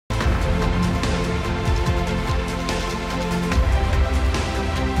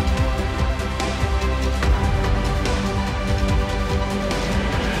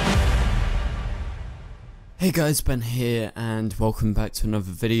Hey guys, Ben here and welcome back to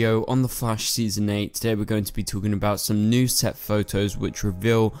another video on The Flash Season 8. Today we're going to be talking about some new set photos which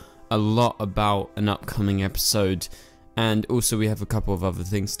reveal a lot about an upcoming episode, and also we have a couple of other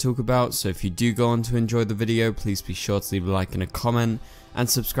things to talk about. So if you do go on to enjoy the video, please be sure to leave a like and a comment and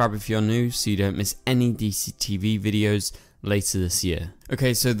subscribe if you're new so you don't miss any DCTV videos later this year.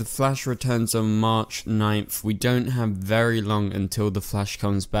 Okay, so The Flash returns on March 9th. We don't have very long until The Flash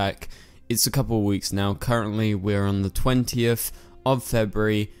comes back. It's a couple of weeks now. Currently we're on the 20th of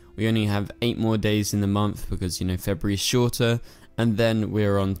February. We only have 8 more days in the month because, you know, February is shorter, and then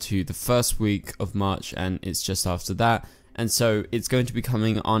we're on to the first week of March and it's just after that. And so it's going to be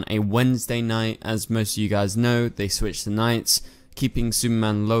coming on a Wednesday night. As most of you guys know, they switched the nights, keeping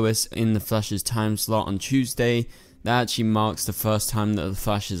Superman Lois in the Flash's time slot on Tuesday. That actually marks the first time that the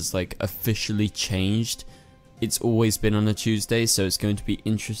Flash is like officially changed. It's always been on a Tuesday, so it's going to be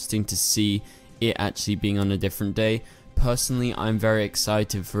interesting to see it actually being on a different day. Personally, I'm very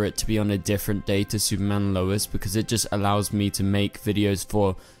excited for it to be on a different day to Superman and Lois, because it just allows me to make videos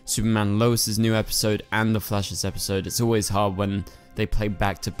for Superman and Lois's new episode and the Flash's episode. It's always hard when they play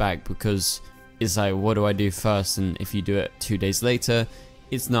back to back because it's like, what do I do first? And if you do it 2 days later,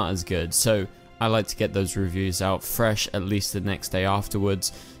 it's not as good. So I like to get those reviews out fresh at least the next day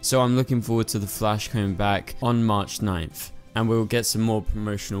afterwards. So I'm looking forward to The Flash coming back on March 9th. And we'll get some more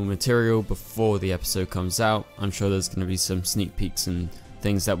promotional material before the episode comes out. I'm sure there's going to be some sneak peeks and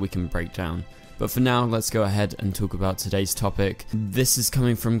things that we can break down. But for now, let's go ahead and talk about today's topic. This is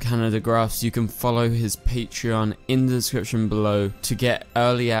coming from Canadagraphs. You can follow his Patreon in the description below to get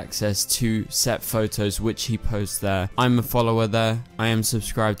early access to set photos which he posts there. I'm a follower there. I am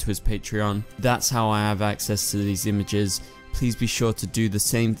subscribed to his Patreon. That's how I have access to these images. Please be sure to do the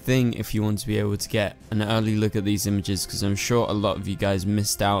same thing if you want to be able to get an early look at these images, because I'm sure a lot of you guys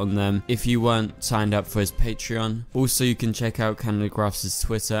missed out on them if you weren't signed up for his Patreon. Also, you can check out Canadagraphs'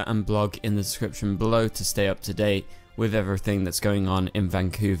 Twitter and blog in the description below to stay up to date with everything that's going on in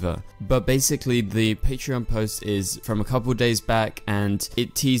Vancouver. But basically, the Patreon post is from a couple days back and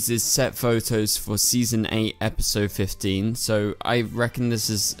it teases set photos for Season 8 Episode 15. So I reckon this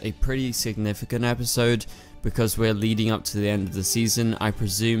is a pretty significant episode, because we're leading up to the end of the season. I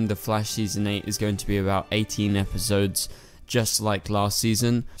presume The Flash Season 8 is going to be about 18 episodes, just like last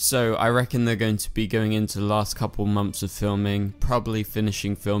season. So I reckon they're going to be going into the last couple months of filming, probably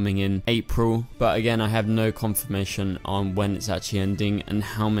finishing filming in April. But again, I have no confirmation on when it's actually ending and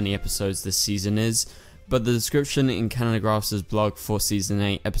how many episodes this season is. But the description in Canadagraphs' blog for Season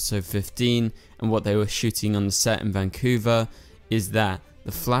 8 Episode 15 and what they were shooting on the set in Vancouver is that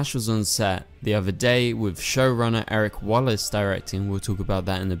The Flash was on set the other day with showrunner Eric Wallace directing. We'll talk about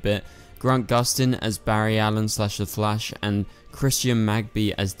that in a bit. Grant Gustin as Barry Allen / The Flash and Christian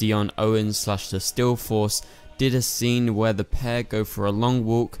Magby as Dion Owens / The Still Force did a scene where the pair go for a long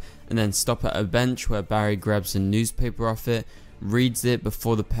walk and then stop at a bench where Barry grabs a newspaper off it, reads it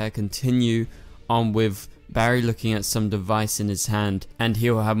before the pair continue on with Barry looking at some device in his hand, and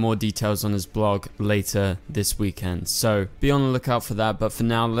he'll have more details on his blog later this weekend. So be on the lookout for that, but for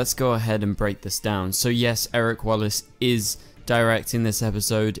now, let's go ahead and break this down. So yes, Eric Wallace is directing this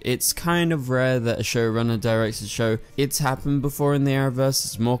episode. It's kind of rare that a showrunner directs a show. It's happened before in the Arrowverse.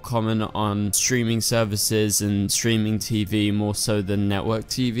 It's more common on streaming services and streaming TV more so than network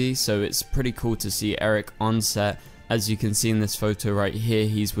TV. So it's pretty cool to see Eric on set. As you can see in this photo right here,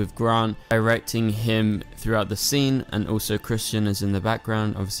 he's with Grant directing him throughout the scene, and also Christian is in the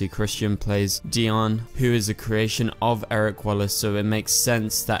background. Obviously Christian plays Dion, who is a creation of Eric Wallace, so it makes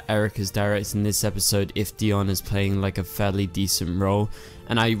sense that Eric is directing this episode if Dion is playing like a fairly decent role.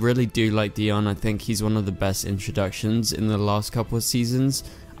 And I really do like Dion. I think he's one of the best introductions in the last couple of seasons.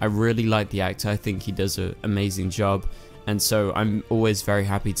 I really like the actor. I think he does an amazing job. And so I'm always very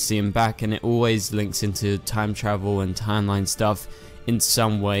happy to see him back, and it always links into time travel and timeline stuff in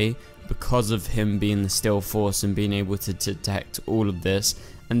some way because of him being the Still Force and being able to detect all of this.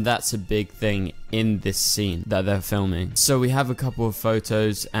 And that's a big thing in this scene that they're filming. So we have a couple of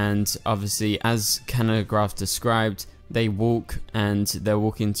photos, and obviously as Canadagraphs described, they walk and they're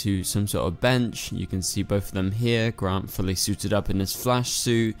walking to some sort of bench. You can see both of them here, Grant fully suited up in his Flash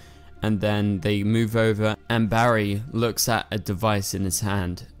suit. And then they move over and Barry looks at a device in his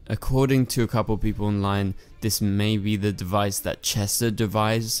hand. According to a couple people online, this may be the device that Chester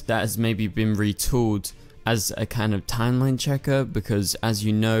devised that has maybe been retooled as a kind of timeline checker, because as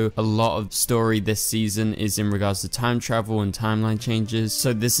you know, a lot of story this season is in regards to time travel and timeline changes.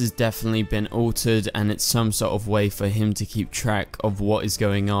 So this has definitely been altered, and it's some sort of way for him to keep track of what is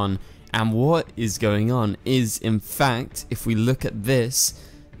going on. And what is going on is, in fact, if we look at this,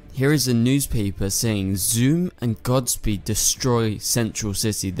 Here is a newspaper saying Zoom and Godspeed destroy Central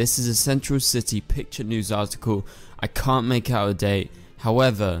City. This is a Central City picture news article. I can't make out a date.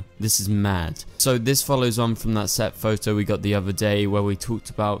 However, this is mad. So this follows on from that set photo we got the other day where we talked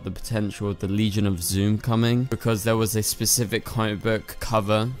about the potential of the Legion of Zoom coming, because there was a specific comic book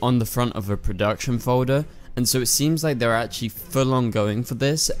cover on the front of a production folder, and so it seems like they're actually full on going for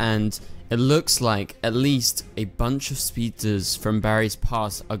this, and it looks like at least a bunch of speedsters from Barry's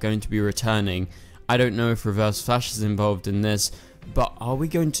past are going to be returning. I don't know if Reverse Flash is involved in this, but are we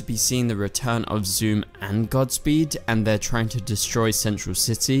going to be seeing the return of Zoom and Godspeed, and they're trying to destroy Central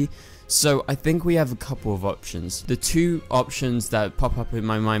City? So I think we have a couple of options. The two options that pop up in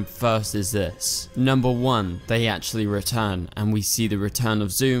my mind first is this. Number one, they actually return, and we see the return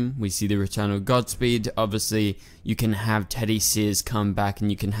of Zoom, we see the return of Godspeed. Obviously, you can have Teddy Sears come back, and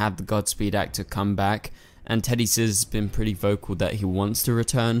you can have the Godspeed actor come back, and Teddy Sears has been pretty vocal that he wants to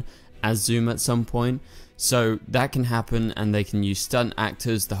return as Zoom at some point. So that can happen, and they can use stunt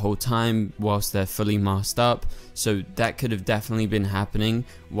actors the whole time whilst they're fully masked up. So that could have definitely been happening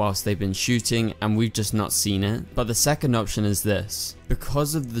whilst they've been shooting, and we've just not seen it. But the second option is this.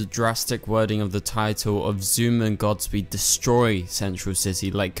 Because of the drastic wording of the title of Zoom and Godspeed destroy Central City,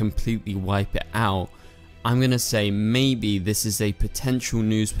 like completely wipe it out, I'm gonna say maybe this is a potential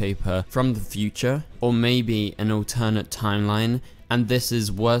newspaper from the future, or maybe an alternate timeline, and this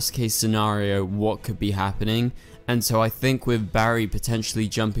is worst case scenario what could be happening. And so I think with Barry potentially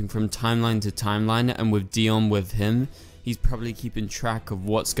jumping from timeline to timeline, and with Dion with him, he's probably keeping track of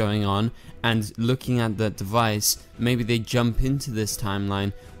what's going on, and looking at that device, maybe they jump into this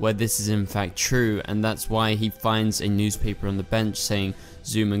timeline where this is in fact true, and that's why he finds a newspaper on the bench saying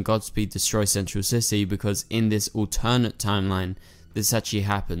Zoom and Godspeed destroy Central City, because in this alternate timeline this actually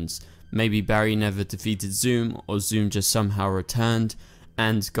happens. Maybe Barry never defeated Zoom, or Zoom just somehow returned,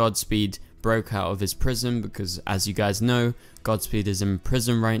 and Godspeed broke out of his prison, because as you guys know, Godspeed is in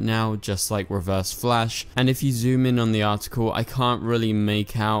prison right now, just like Reverse Flash. And if you zoom in on the article, I can't really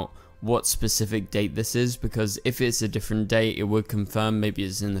make out what specific date this is, because if it's a different date it would confirm maybe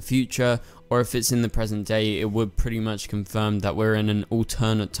it's in the future, or if it's in the present day it would pretty much confirm that we're in an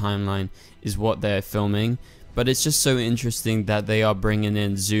alternate timeline is what they're filming. But it's just so interesting that they are bringing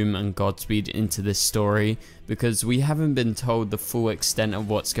in Zoom and Godspeed into this story, because we haven't been told the full extent of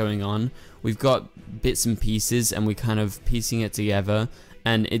what's going on. We've got bits and pieces, and we're kind of piecing it together,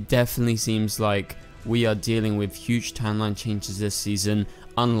 and it definitely seems like we are dealing with huge timeline changes this season,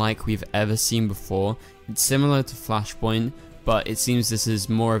 unlike we've ever seen before. It's similar to Flashpoint, but it seems this is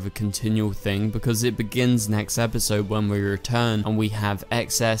more of a continual thing, because it begins next episode when we return and we have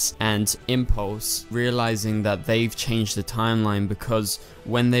Excess and Impulse realizing that they've changed the timeline, because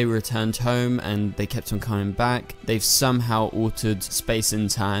when they returned home and they kept on coming back, they've somehow altered space and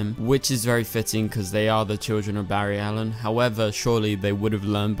time, which is very fitting because they are the children of Barry Allen. However, surely they would have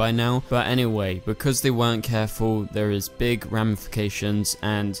learned by now. But anyway, because they weren't careful, there is big ramifications,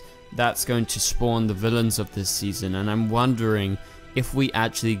 and that's going to spawn the villains of this season. And I'm wondering, if we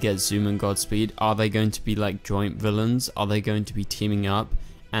actually get Zoom and Godspeed, are they going to be like joint villains? Are they going to be teaming up?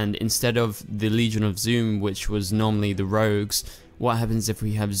 And instead of the Legion of Zoom, which was normally the Rogues, what happens if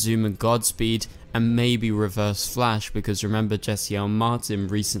we have Zoom and Godspeed and maybe Reverse Flash? Because remember, Jesse L. Martin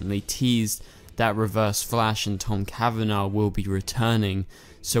recently teased that Reverse Flash and Tom Cavanaugh will be returning.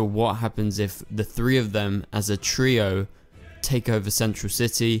 So what happens if the three of them as a trio take over Central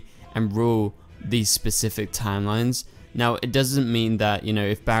City and rule these specific timelines? Now, it doesn't mean that, you know,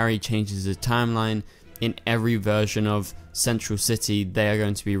 if Barry changes the timeline in every version of Central City, they are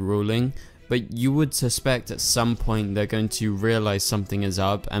going to be ruling, but you would suspect at some point they're going to realize something is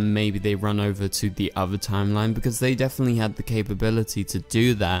up, and maybe they run over to the other timeline, because they definitely had the capability to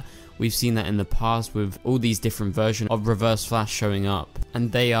do that. We've seen that in the past with all these different versions of Reverse Flash showing up,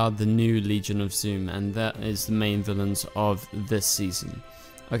 and they are the new Legion of Zoom, and that is the main villains of this season.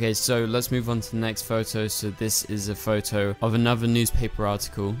 Okay, so let's move on to the next photo. So this is a photo of another newspaper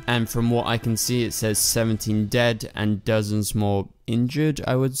article, and from what I can see it says 17 dead and dozens more injured,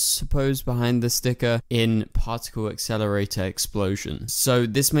 I would suppose, behind the sticker in particle accelerator explosion. So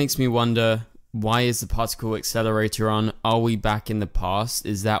this makes me wonder, why is the particle accelerator on? Are we back in the past?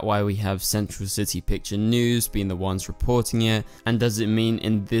 Is that why we have Central City Picture News being the ones reporting it? And does it mean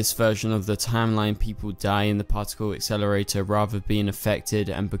in this version of the timeline people die in the particle accelerator rather being affected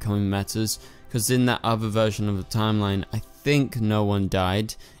and becoming metas? because in that other version of the timeline, I think no one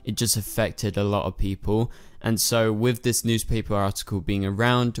died. It just affected a lot of people. And so with this newspaper article being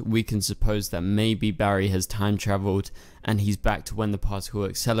around, we can suppose that maybe Barry has time traveled and he's back to when the particle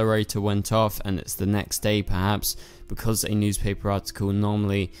accelerator went off, and it's the next day perhaps, because a newspaper article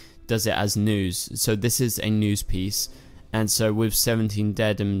normally does it as news. So this is a news piece, and so with 17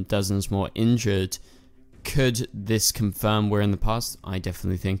 dead and dozens more injured, could this confirm we're in the past? I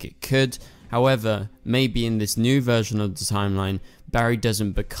definitely think it could. However, maybe in this new version of the timeline, Barry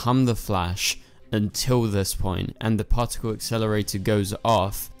doesn't become the Flash until this point, and the particle accelerator goes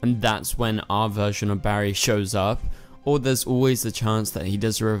off, and that's when our version of Barry shows up. Or there's always the chance that he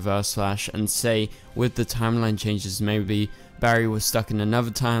does a reverse flash, and say with the timeline changes, maybe Barry was stuck in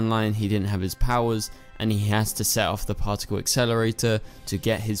another timeline, he didn't have his powers, and he has to set off the particle accelerator to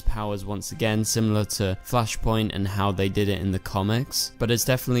get his powers once again, similar to Flashpoint and how they did it in the comics. But it's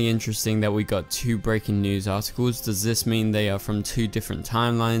definitely interesting that we got 2 breaking news articles. Does this mean they are from 2 different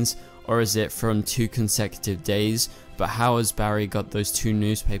timelines, or is it from 2 consecutive days? But how has Barry got those 2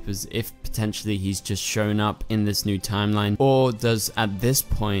 newspapers if potentially he's just shown up in this new timeline? Or does at this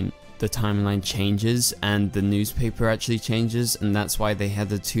point the timeline changes and the newspaper actually changes, and that's why they had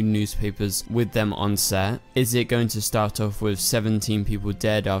the 2 newspapers with them on set? Is it going to start off with 17 people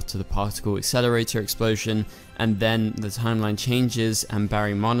dead after the particle accelerator explosion, and then the timeline changes and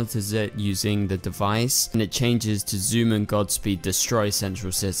Barry monitors it using the device, and it changes to Zoom and Godspeed destroy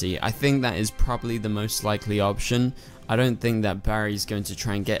Central City? I think that is probably the most likely option. I don't think that Barry's going to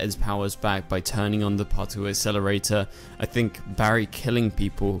try and get his powers back by turning on the particle accelerator. I think Barry killing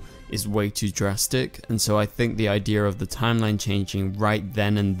people is way too drastic, and so I think the idea of the timeline changing right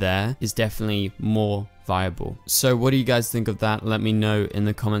then and there is definitely more viable. So what do you guys think of that? Let me know in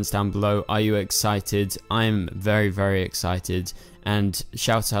the comments down below. Are you excited? I'm very excited, and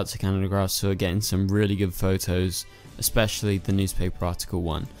shout out to Canadagraphs for getting some really good photos, especially the newspaper article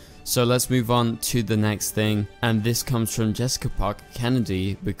one. So let's move on to the next thing, and this comes from Jessica Parker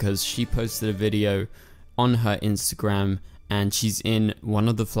Kennedy, because she posted a video on her Instagram, and she's in one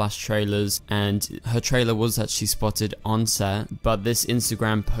of the Flash trailers, and her trailer was actually spotted on set, but this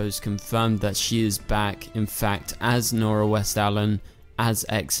Instagram post confirmed that she is back, in fact, as Nora West Allen, as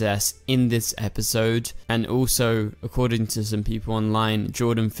XS in this episode. And also, according to some people online,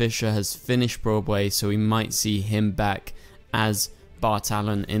 Jordan Fisher has finished Broadway, so we might see him back as Bart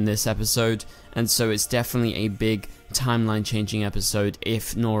Allen in this episode, and so it's definitely a big timeline changing episode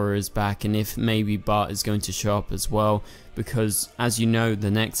if Nora is back, and if maybe Bart is going to show up as well, because as you know, the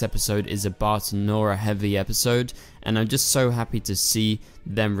next episode is a Bart and Nora heavy episode, and I'm just so happy to see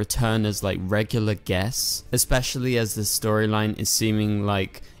them return as like regular guests, especially as the storyline is seeming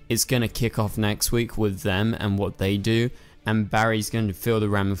like it's gonna kick off next week with them and what they do, and Barry's going to feel the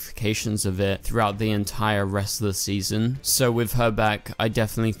ramifications of it throughout the entire rest of the season. So with her back, I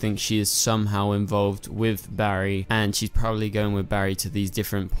definitely think she is somehow involved with Barry, and she's probably going with Barry to these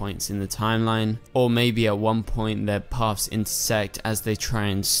different points in the timeline, or maybe at one point their paths intersect as they try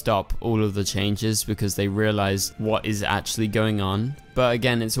and stop all of the changes because they realize what is actually going on. But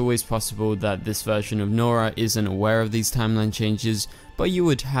again, it's always possible that this version of Nora isn't aware of these timeline changes, but you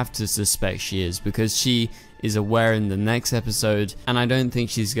would have to suspect she is, because she is aware in the next episode, and I don't think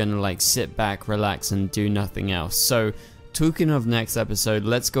she's gonna like sit back, relax, and do nothing else. So talking of next episode,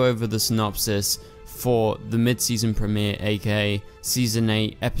 let's go over the synopsis for the mid-season premiere, aka season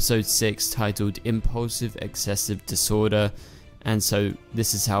 8 episode 6, titled Impulsive Excessive Disorder. And so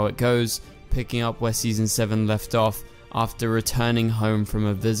this is how it goes, picking up where season 7 left off. After returning home from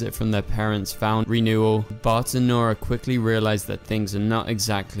a visit from their parents' found renewal, Bart and Nora quickly realize that things are not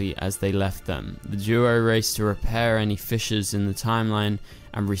exactly as they left them. The duo race to repair any fissures in the timeline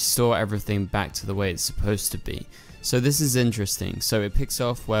and restore everything back to the way it's supposed to be. So this is interesting. So it picks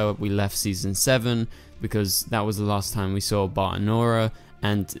off where we left season 7, because that was the last time we saw Bart and Nora,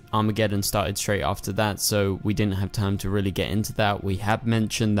 and Armageddon started straight after that, so we didn't have time to really get into that. We had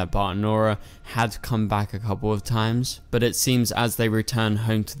mentioned that Bart and Nora had come back a couple of times, but it seems as they return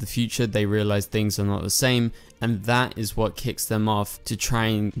home to the future, they realize things are not the same, and that is what kicks them off to try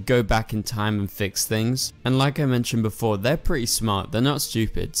and go back in time and fix things. And like I mentioned before, they're pretty smart, they're not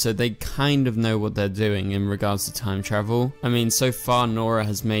stupid, so they kind of know what they're doing in regards to time travel. I mean, so far Nora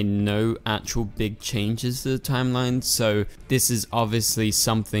has made no actual big changes to the timeline, so this is obviously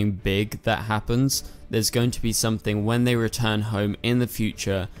something big that happens. There's going to be something when they return home in the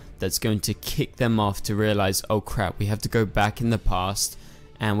future that's going to kick them off to realize, oh crap, we have to go back in the past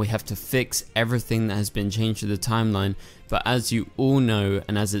and we have to fix everything that has been changed to the timeline. But as you all know,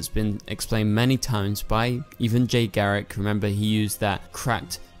 and as it's been explained many times by even Jay Garrick, remember he used that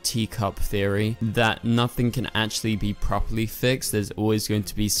cracked teacup theory, that nothing can actually be properly fixed. There's always going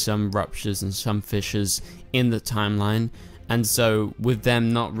to be some ruptures and some fissures in the timeline. And so with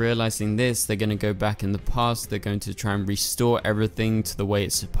them not realizing this, they're going to go back in the past, they're going to try and restore everything to the way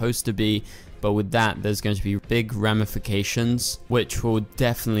it's supposed to be. But with that, there's going to be big ramifications, which will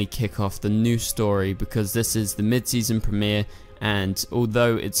definitely kick off the new story, because this is the mid-season premiere. And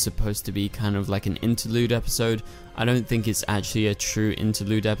although it's supposed to be kind of like an interlude episode, I don't think it's actually a true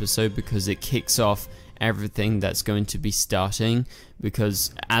interlude episode, because it kicks off everything that's going to be starting.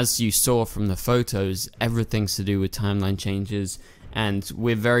 Because as you saw from the photos, everything's to do with timeline changes, and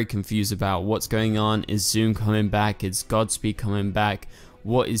we're very confused about what's going on. Is Zoom coming back? Is Godspeed coming back?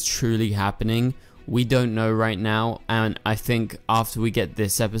 What is truly happening? We don't know right now, and I think after we get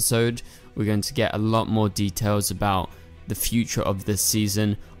this episode, we're going to get a lot more details about the future of this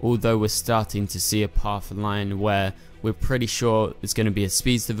season, although we're starting to see a path line where we're pretty sure it's going to be a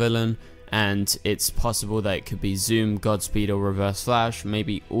speedster villain, and it's possible that it could be Zoom, Godspeed, or Reverse Flash,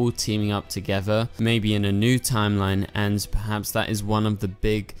 maybe all teaming up together, maybe in a new timeline. And perhaps that is one of the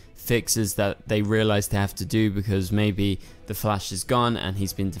big fixes that they realize they have to do, because maybe the Flash is gone and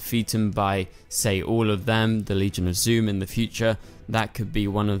he's been defeated by, say, all of them, the Legion of Zoom in the future. That could be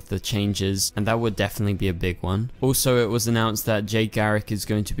one of the changes, and that would definitely be a big one. Also, it was announced that Jay Garrick is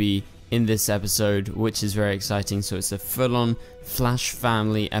going to be in this episode, which is very exciting. So it's a full-on Flash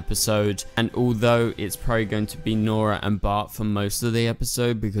family episode, and although it's probably going to be Nora and Bart for most of the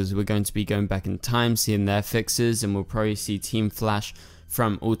episode, because we're going to be going back in time, seeing their fixes, and we'll probably see Team Flash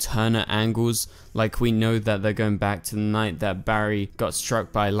from alternate angles. Like, we know that they're going back to the night that Barry got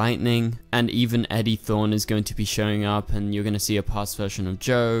struck by lightning, and even Eddie Thawne is going to be showing up, and you're going to see a past version of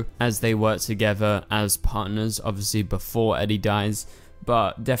Joe as they work together as partners, obviously before Eddie dies.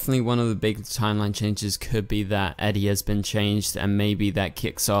 But definitely one of the big timeline changes could be that Eddie has been changed, and maybe that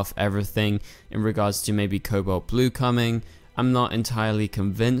kicks off everything in regards to maybe Cobalt Blue coming. I'm not entirely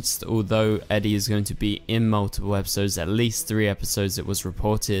convinced, although Eddie is going to be in multiple episodes, at least 3 episodes it was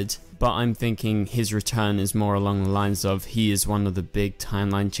reported. But I'm thinking his return is more along the lines of he is one of the big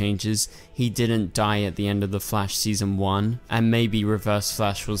timeline changes. He didn't die at the end of the Flash season 1, and maybe Reverse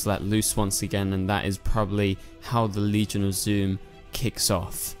Flash was let loose once again, and that is probably how the Legion of Zoom kicks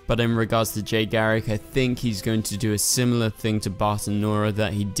off. But in regards to Jay Garrick, I think he's going to do a similar thing to Bart and Nora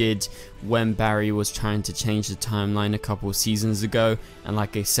that he did when Barry was trying to change the timeline a couple seasons ago. And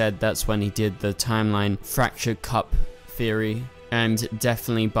like I said, that's when he did the timeline fracture cup theory. And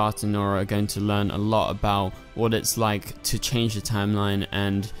definitely Bart and Nora are going to learn a lot about what it's like to change the timeline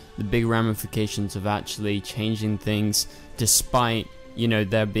and the big ramifications of actually changing things. Despite, you know,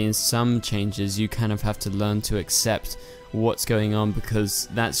 there being some changes, you kind of have to learn to accept what's going on, because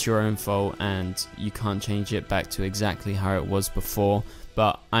that's your own fault and you can't change it back to exactly how it was before.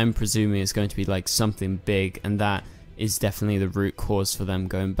 But I'm presuming it's going to be like something big, and that is definitely the root cause for them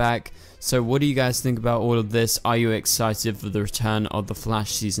going back. So what do you guys think about all of this? Are you excited for the return of The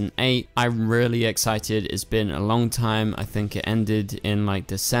Flash Season 8? I'm really excited. It's been a long time. I think it ended in like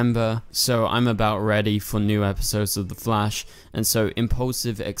December. So I'm about ready for new episodes of The Flash. And so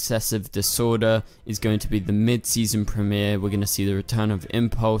Impulsive Excessive Disorder is going to be the mid-season premiere. We're going to see the return of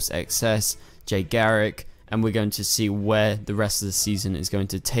Impulse, Excess, Jay Garrick, and we're going to see where the rest of the season is going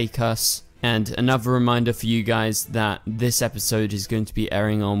to take us. And another reminder for you guys that this episode is going to be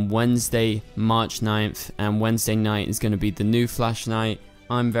airing on Wednesday, March 9th, and Wednesday night is going to be the new Flash night.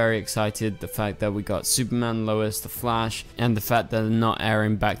 I'm very excited. The fact that we got Superman, Lois, The Flash, and the fact that they're not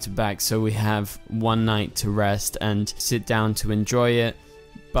airing back to back, so we have one night to rest and sit down to enjoy it.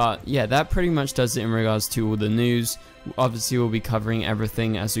 But yeah, that pretty much does it in regards to all the news. Obviously, we'll be covering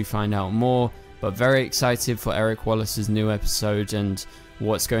everything as we find out more, but very excited for Eric Wallace's new episode and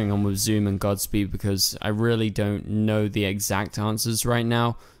what's going on with Zoom and Godspeed, because I really don't know the exact answers right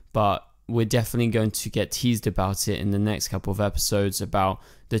now, but we're definitely going to get teased about it in the next couple of episodes about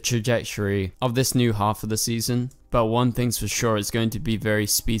the trajectory of this new half of the season. But one thing's for sure, it's going to be very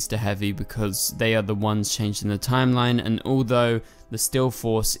speedster heavy, because they are the ones changing the timeline, and although the Still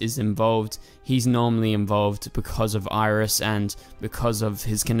Force is involved, he's normally involved because of Iris and because of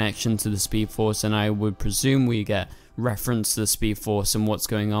his connection to the Speed Force, and I would presume we get reference to the Speed Force and what's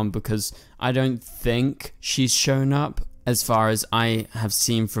going on, because I don't think she's shown up. As far as I have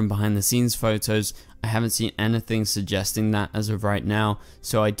seen from behind the scenes photos, I haven't seen anything suggesting that as of right now,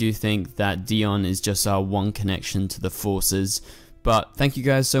 so I do think that Dion is just our one connection to the forces. But thank you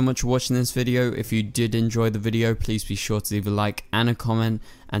guys so much for watching this video. If you did enjoy the video, please be sure to leave a like and a comment,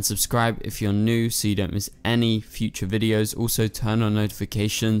 and subscribe if you're new so you don't miss any future videos. Also turn on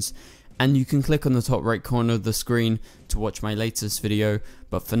notifications. and you can click on the top right corner of the screen to watch my latest video.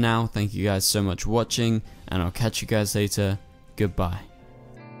 But for now, thank you guys so much for watching, and I'll catch you guys later. Goodbye.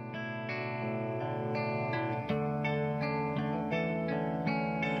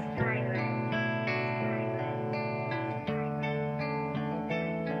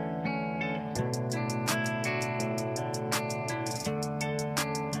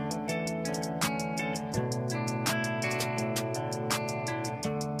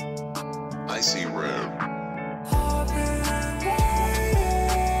 I see red.